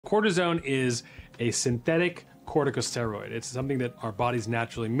cortisone is a synthetic corticosteroid. It's something that our bodies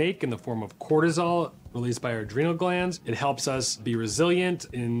naturally make in the form of cortisol released by our adrenal glands. It helps us be resilient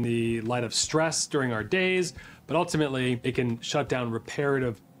in the light of stress during our days, but ultimately it can shut down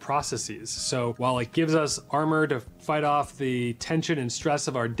reparative processes. So while it gives us armor to fight off the tension and stress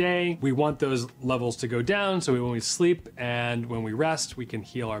of our day, we want those levels to go down so when we sleep and when we rest, we can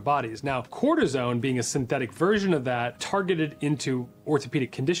heal our bodies. Now, cortisone being a synthetic version of that, targeted into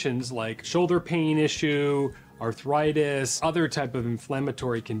orthopedic conditions like shoulder pain issue, arthritis, other type of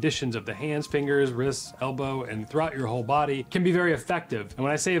inflammatory conditions of the hands, fingers, wrists, elbow, and throughout your whole body, can be very effective. And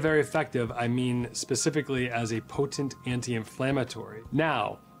when I say very effective, I mean specifically as a potent anti-inflammatory.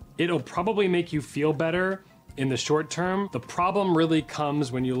 Now, it'll probably make you feel better in the short term. The problem really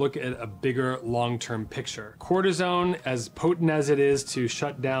comes when you look at a bigger long-term picture. Cortisone, as potent as it is to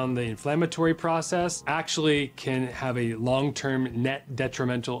shut down the inflammatory process, actually can have a long-term net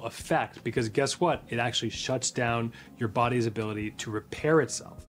detrimental effect, because guess what? It actually shuts down your body's ability to repair itself.